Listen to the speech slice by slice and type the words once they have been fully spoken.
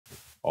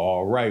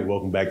All right,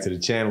 welcome back to the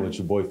channel. It's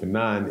your boy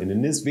Fanon, and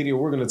in this video,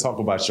 we're going to talk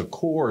about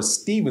Shakur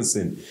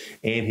Stevenson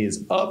and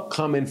his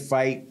upcoming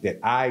fight that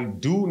I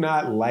do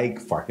not like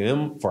for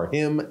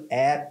him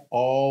at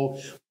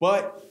all,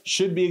 but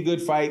should be a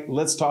good fight.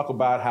 Let's talk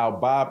about how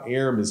Bob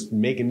Arum is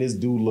making this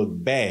dude look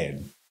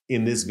bad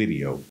in this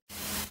video.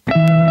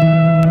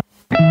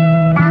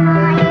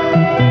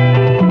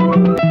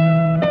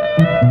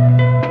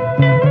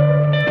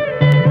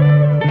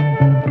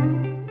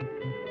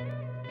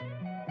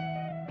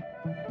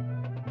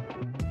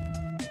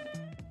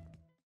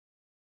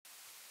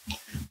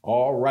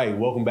 All right,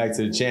 welcome back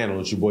to the channel.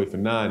 It's your boy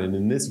Fanon, and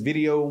in this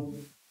video,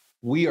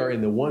 we are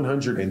in the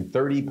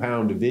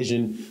 130-pound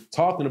division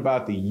talking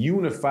about the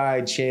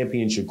unified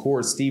champion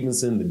Shakur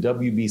Stevenson, the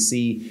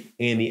WBC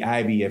and the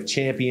IBF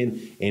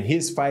champion, and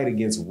his fight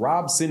against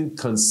Robson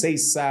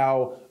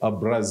Conceição of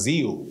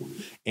Brazil.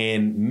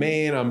 And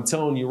man, I'm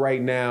telling you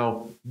right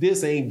now,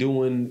 this ain't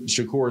doing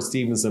Shakur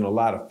Stevenson a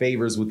lot of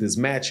favors with this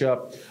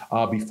matchup.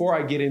 Before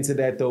I get into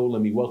that, though,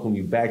 let me welcome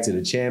you back to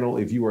the channel.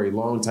 If you are a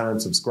longtime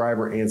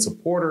subscriber and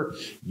supporter,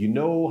 you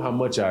know how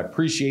much I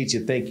appreciate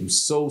you. Thank you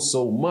so,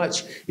 so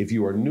much. If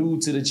you are new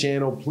to the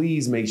channel,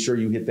 please make sure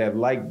you hit that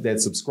like,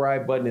 that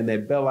subscribe button, and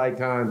that bell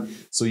icon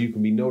so you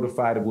can be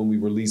notified of when we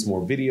release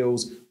more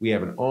videos. We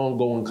have an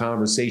ongoing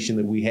conversation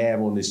that we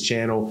have on this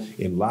channel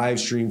in live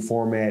stream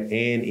format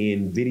and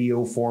in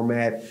video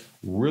format.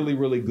 Really,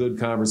 really good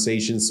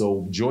conversation.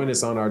 So join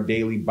us on our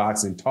daily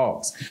boxing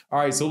talks. All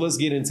right, so let's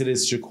get into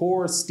this.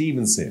 Shakur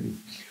Stevenson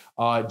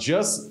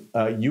just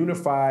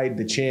unified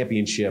the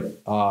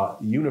championship,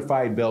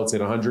 unified belts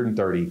at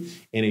 130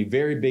 in a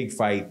very big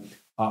fight,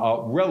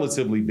 a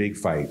relatively big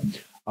fight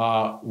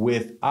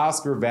with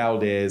Oscar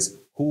Valdez,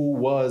 who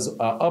was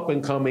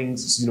up-and-coming,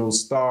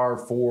 star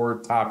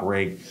for Top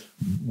Rank.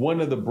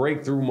 One of the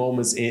breakthrough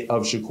moments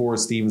of Shakur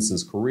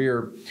Stevenson's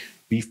career.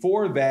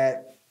 Before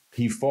that,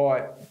 he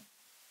fought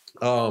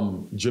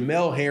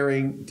Jamel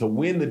Herring to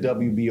win the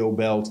WBO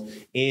belt,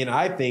 and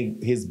I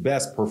think his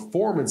best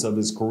performance of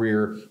his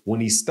career when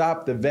he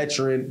stopped the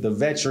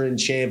veteran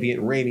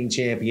champion, reigning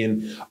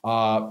champion,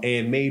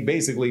 and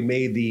basically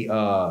made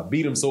the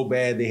beat him so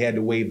bad they had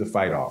to wave the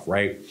fight off.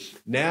 Right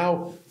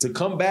now, to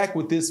come back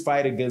with this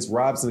fight against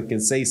Robson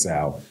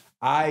Conceição,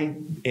 I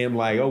am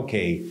like,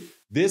 okay,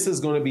 this is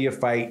going to be a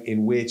fight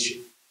in which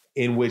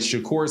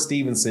Shakur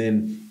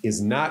Stevenson is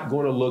not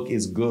going to look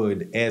as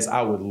good as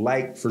I would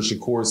like for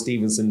Shakur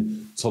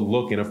Stevenson to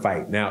look in a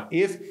fight. Now,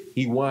 if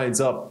he winds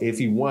up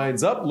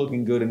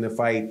looking good in the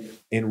fight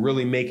and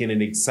really making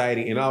it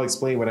exciting, and I'll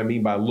explain what I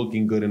mean by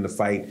looking good in the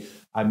fight.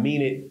 I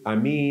mean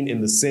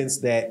in the sense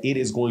that it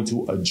is going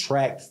to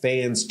attract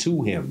fans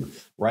to him,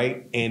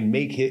 right? And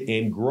make it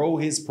and grow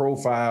his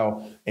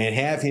profile and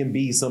have him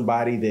be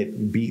somebody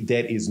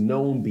that is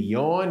known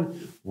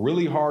beyond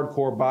really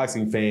hardcore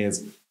boxing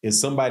fans, is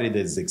somebody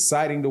that's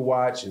exciting to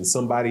watch and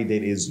somebody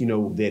that is,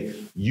 that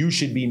you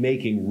should be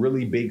making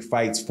really big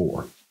fights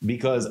for.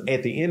 Because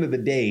at the end of the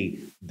day,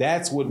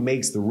 that's what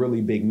makes the really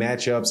big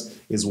matchups,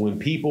 is when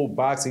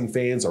boxing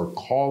fans are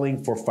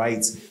calling for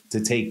fights to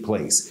take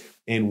place.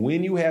 And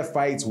when you have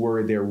fights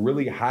where they're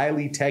really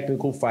highly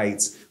technical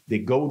fights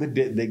that go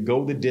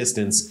the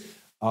distance,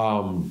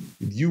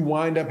 you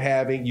wind up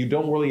you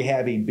don't really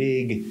have a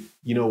big,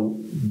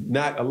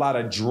 not a lot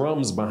of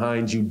drums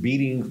behind you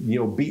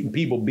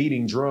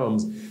beating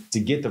drums to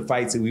get the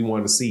fights that we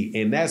want to see.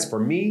 And that's, for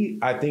me,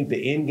 I think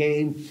the end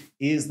game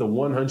is the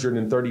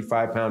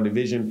 135-pound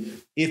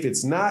division. If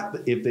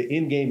the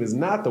end game is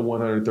not the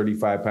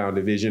 135-pound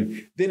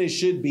division, then it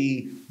should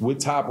be, with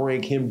Top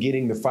Rank, him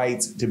getting the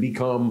fights to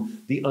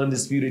become the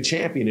undisputed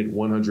champion at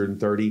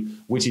 130,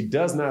 which it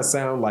does not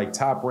sound like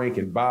Top Rank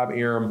and Bob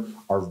Arum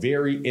are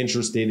very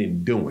interested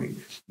in doing.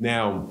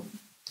 Now,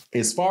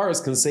 as far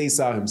as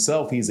Conceição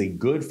himself, he's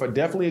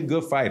definitely a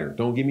good fighter.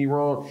 Don't get me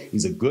wrong.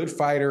 He's a good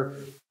fighter.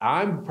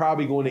 I'm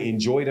probably going to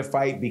enjoy the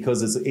fight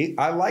because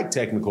I like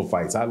technical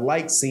fights. I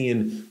like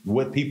seeing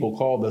what people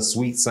call the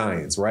sweet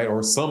science, right?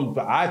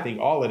 I think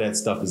all of that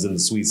stuff is in the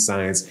sweet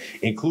science,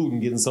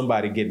 including getting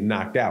somebody getting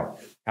knocked out.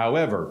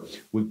 However,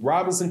 with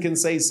Robson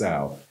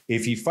Conceição,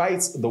 if he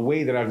fights the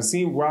way that I've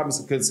seen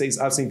Robson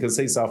Conceição, I've seen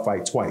Conceição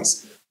fight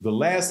twice. The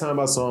last time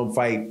I saw him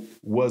fight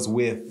was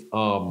with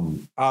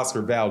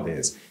Oscar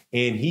Valdez,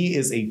 and he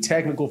is a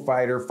technical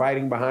fighter,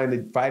 fighting behind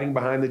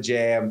the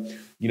jab.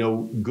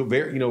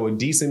 A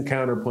decent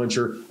counter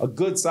puncher, a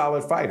good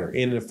solid fighter.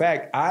 And in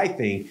fact, I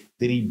think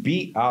that he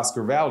beat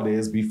Oscar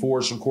Valdez before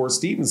Shakur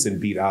Stevenson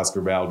beat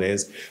Oscar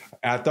Valdez.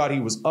 I thought he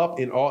was up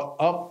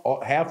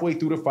halfway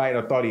through the fight.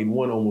 I thought he'd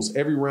won almost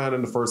every round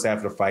in the first half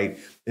of the fight,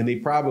 and they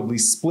probably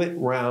split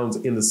rounds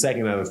in the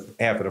second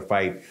half of the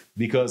fight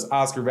because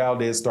Oscar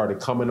Valdez started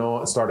coming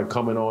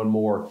on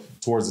more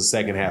towards the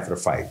second half of the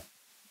fight.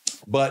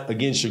 But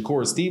against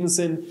Shakur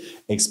Stevenson,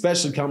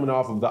 especially coming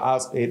off of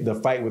the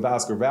fight with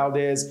Oscar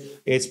Valdez,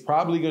 it's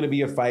probably going to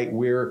be a fight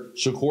where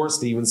Shakur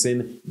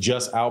Stevenson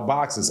just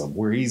outboxes him,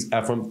 where he's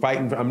from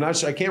fighting. I'm not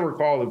sure. I can't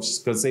recall if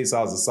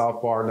Conceição is a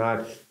southpaw or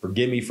not.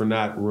 Forgive me for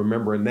not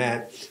remembering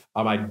that.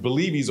 I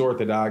believe he's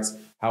orthodox.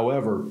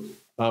 However,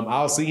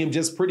 I'll see him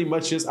just pretty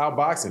much just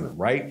outboxing him,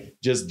 right?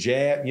 Just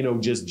jab,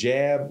 just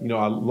jab.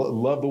 I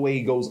love the way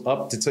he goes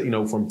up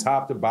to, from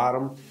top to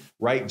bottom,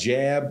 right?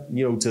 Jab,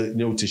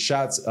 to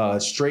shots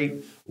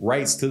straight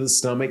rights to the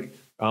stomach.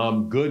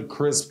 Good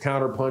crisp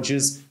counter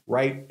punches,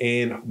 right?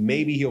 And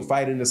maybe he'll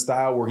fight in a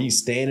style where he's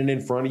standing in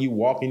front of you,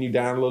 walking you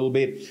down a little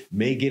bit,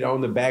 may get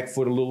on the back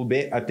foot a little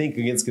bit. I think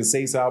against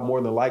Conceição,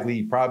 more than likely,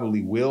 he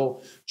probably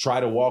will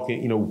try to walk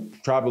him,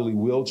 try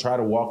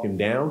to walk him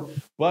down.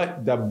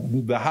 But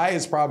the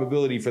highest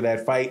probability for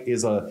that fight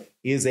is a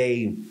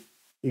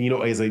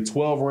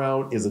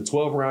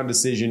 12-round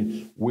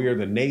decision where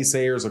the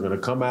naysayers are going to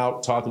come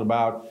out talking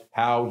about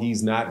how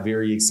he's not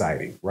very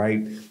exciting,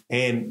 right?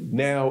 And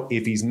now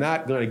if he's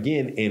not going to,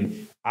 again,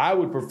 and I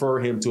would prefer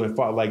him to have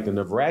fought like the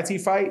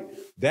Navarrete fight.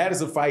 That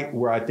is a fight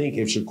where I think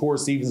if Shakur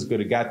Stevenson could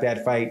have got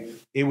that fight,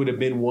 it would have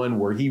been one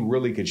where he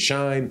really could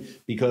shine,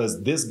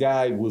 because this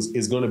guy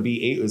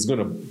Navarrete is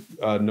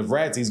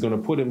going to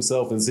put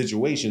himself in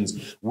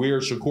situations where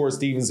Shakur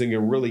Stevenson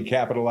can really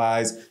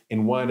capitalize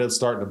and wind up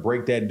starting to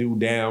break that dude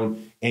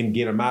down and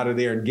get him out of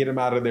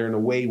there in a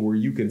way where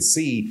you can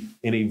see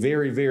in a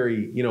very,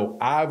 very,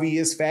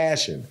 obvious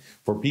fashion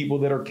for people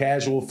that are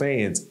casual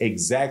fans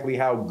exactly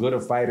how good a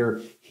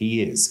fighter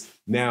he is.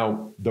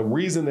 Now, the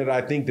reason that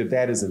I think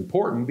that is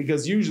important,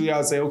 because usually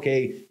I'll say,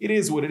 okay, it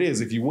is what it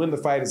is. If you win the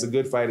fight, it's a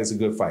good fight. It's a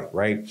good fight,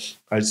 right?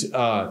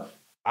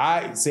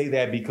 I say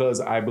that because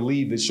I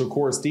believe that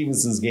Shakur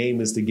Stevenson's game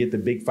is to get the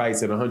big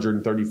fights at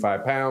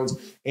 135 pounds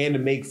and to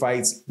make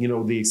fights,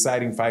 the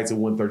exciting fights at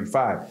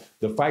 135.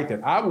 The fight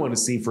that I want to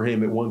see for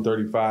him at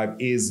 135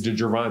 is the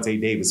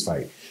Gervonta Davis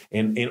fight.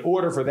 And in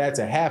order for that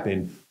to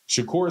happen,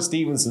 Shakur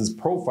Stevenson's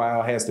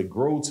profile has to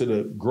grow to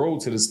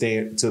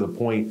the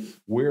point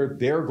where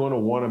they're going to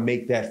want to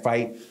make that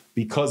fight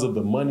because of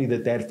the money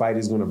that fight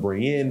is going to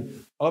bring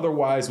in.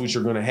 Otherwise, what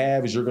you're going to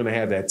have is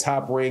that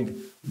top rank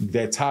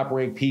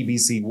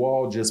PBC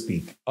wall just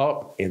be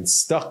up and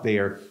stuck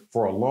there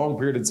for a long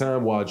period of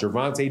time while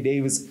Gervonta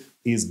Davis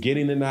is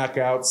getting the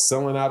knockouts,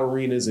 selling out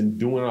arenas and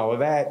doing all of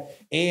that.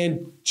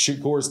 And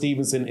Shakur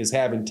Stevenson is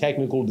having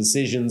technical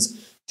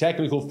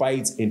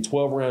fights in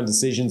 12-round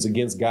decisions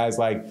against guys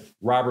like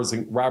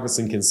Robertson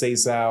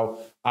Conceição,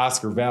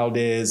 Oscar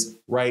Valdez,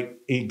 right?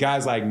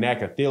 Guys like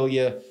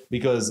Nakathilia,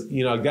 because,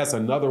 that's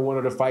another one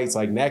of the fights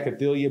like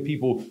Nakathilia.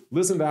 People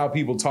listen to how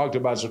people talked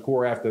about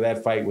Shakur after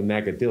that fight with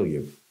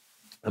Nakathilia,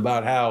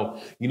 about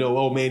how,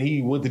 oh man, he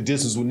went the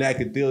distance with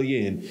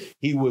Nakathilia and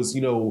he was,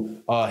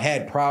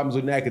 had problems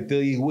with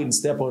Nakathilia. He wouldn't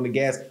step on the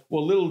gas.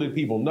 Well, little did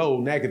people know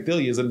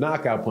Nakathilia is a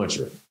knockout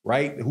puncher,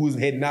 right? Who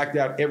had knocked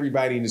out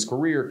everybody in his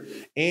career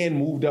and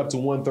moved up to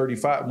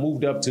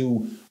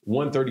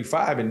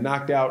 135 and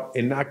knocked out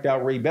Miguel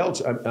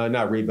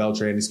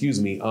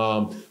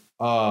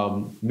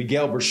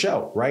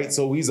Berchelt, right?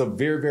 So he's a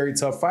very, very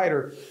tough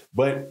fighter.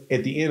 But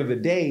at the end of the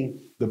day,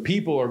 the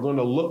people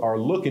are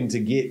looking to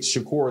get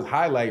Shakur's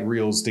highlight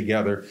reels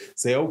together.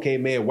 Say, okay,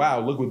 man, wow,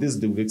 look what this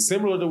dude. It's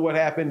similar to what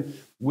happened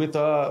with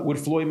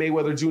Floyd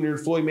Mayweather Jr.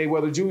 Floyd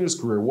Mayweather Jr.'s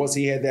career. Once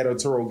he had that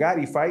Arturo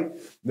Gatti fight,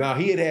 now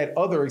he had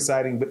other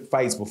exciting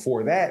fights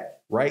before that,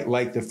 right?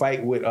 Like the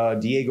fight with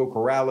Diego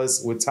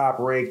Corrales with Top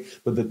Rank.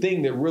 But the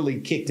thing that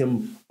really kicked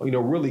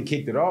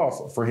it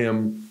off for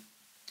him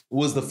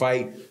was the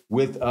fight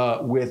with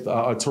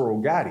Arturo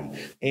Gatti.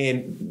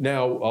 And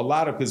now a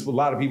lot of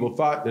people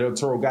thought that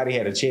Arturo Gatti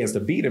had a chance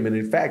to beat him. And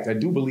in fact, I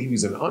do believe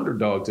he's an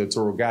underdog to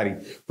Arturo Gatti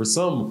for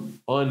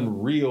some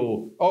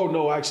unreal. Oh,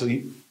 no,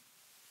 actually.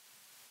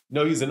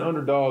 No, he's an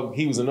underdog.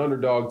 He was an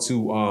underdog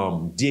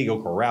to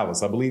Diego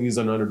Corrales. I believe he's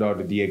an underdog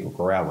to Diego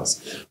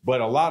Corrales.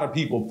 But a lot of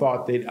people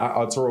thought that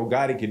Arturo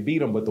Gatti could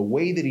beat him. But the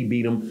way that he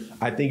beat him,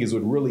 I think, is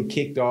what really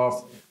kicked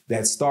off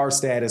that star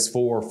status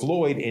for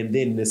Floyd, and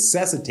then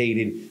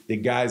necessitated that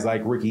guys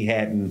like Ricky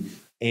Hatton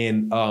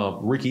and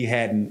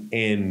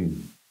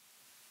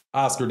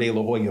Oscar De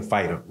La Hoya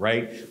fight him,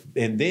 right?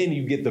 And then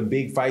you get the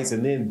big fights,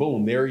 and then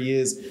boom, there he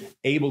is,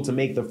 able to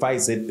make the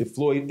fights that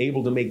Floyd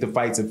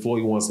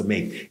wants to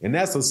make. And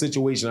that's the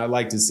situation I'd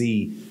like to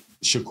see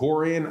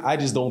Shakur in. I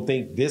just don't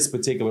think this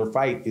particular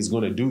fight is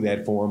going to do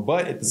that for him.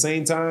 But at the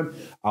same time,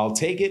 I'll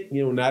take it.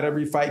 Not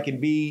every fight can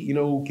be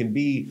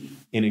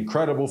an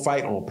incredible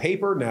fight on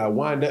paper. Now,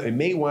 it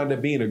may wind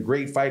up being a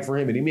great fight for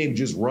him, and he may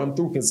just run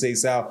through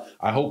Conceição.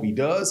 I hope he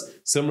does,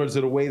 similar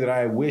to the way that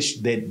I wish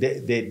that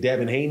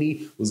Devin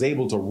Haney was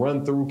able to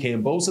run through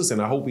Kambosos,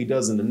 and I hope he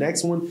does in the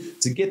next one,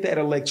 to get that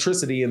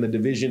electricity in the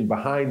division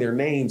behind their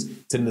names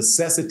to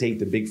necessitate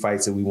the big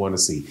fights that we want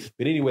to see.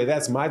 But anyway,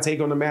 that's my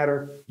take on the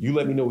matter. You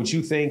let me know what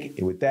you think,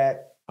 and with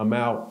that, I'm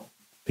out.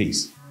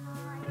 Peace.